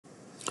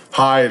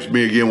Hi, it's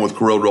me again with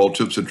CorelDraw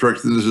Tips and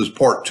Tricks. This is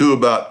part 2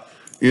 about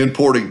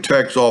importing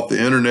text off the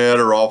internet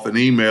or off an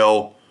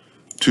email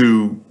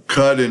to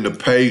cut and to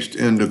paste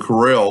into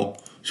Corel.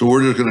 So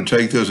we're just going to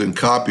take this and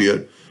copy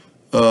it.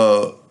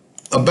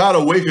 About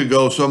a week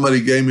ago,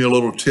 somebody gave me a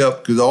little tip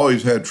because I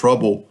always had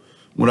trouble.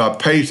 When I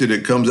paste it,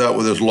 it comes out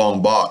with this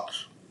long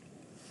box.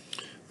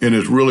 And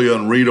it's really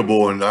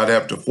unreadable, and I'd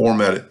have to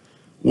format it.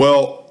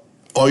 Well,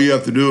 all you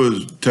have to do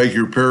is take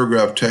your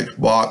paragraph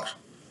text box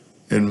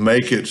and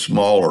make it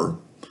smaller,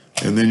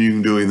 and then you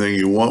can do anything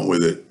you want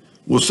with it.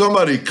 Well,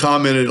 somebody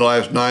commented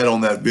last night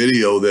on that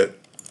video that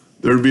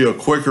there'd be a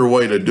quicker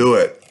way to do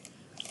it.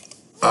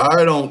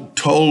 I don't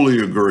totally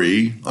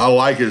agree. I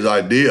like his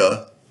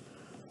idea,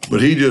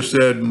 but he just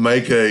said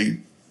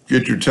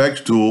get your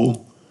text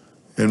tool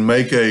and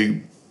let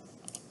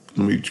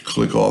me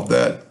click off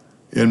that,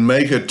 and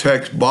make a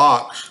text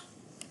box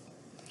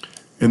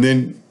and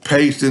then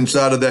paste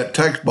inside of that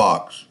text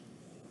box.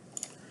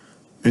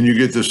 And you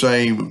get the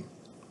same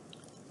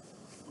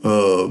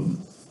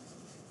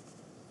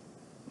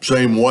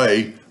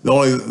way. The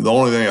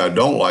only thing I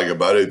don't like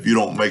about it, if you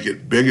don't make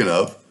it big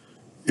enough,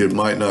 it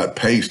might not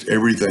paste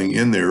everything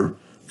in there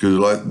because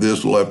like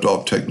this left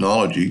off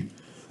technology.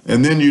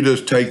 And then you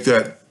just take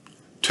that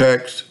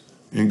text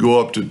and go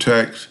up to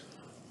text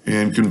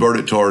and convert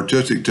it to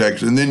artistic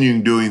text, and then you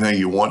can do anything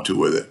you want to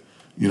with it.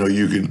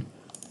 You can,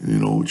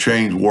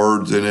 change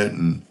words in it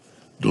and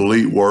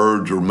delete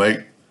words or make,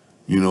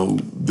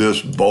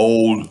 this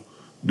bold,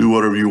 do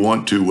whatever you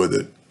want to with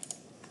it.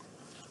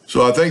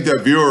 So I think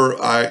that viewer,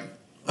 I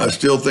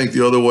still think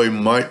the other way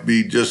might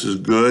be just as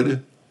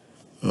good.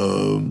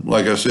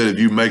 Like I said, if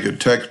you make a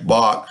text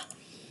box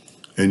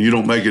and you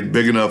don't make it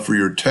big enough for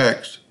your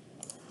text,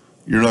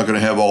 you're not going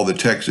to have all the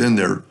text in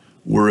there.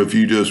 Where if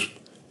you just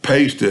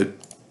paste it,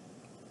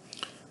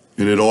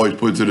 and it always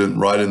puts it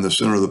right in the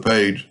center of the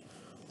page.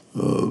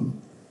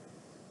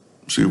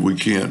 See if we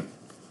can't.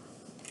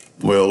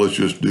 Well, let's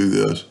just do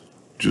this.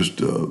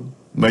 Just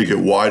make it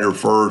wider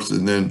first,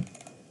 and then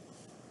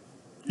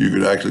you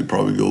could actually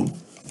probably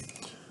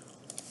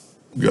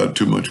got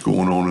too much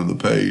going on in the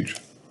page.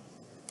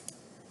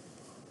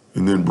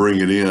 And then bring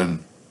it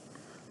in,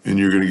 and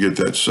you're going to get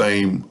that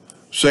same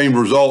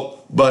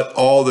result, but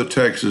all the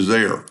text is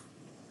there.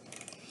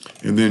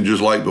 And then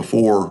just like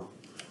before,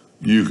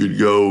 you could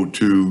go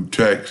to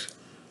text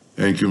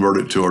and convert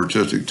it to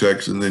artistic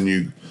text, and then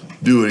you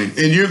do it.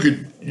 And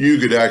you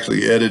could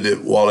actually edit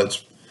it while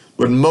it's,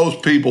 but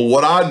most people,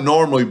 what I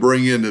normally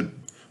bring into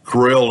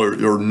Corel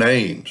are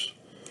names,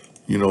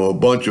 a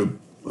bunch of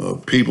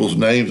people's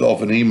names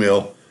off an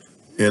email,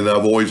 and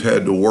I've always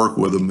had to work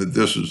with them, but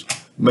this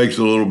makes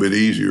it a little bit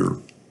easier.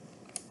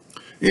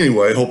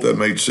 Anyway, I hope that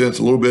made sense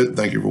a little bit.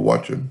 Thank you for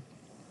watching.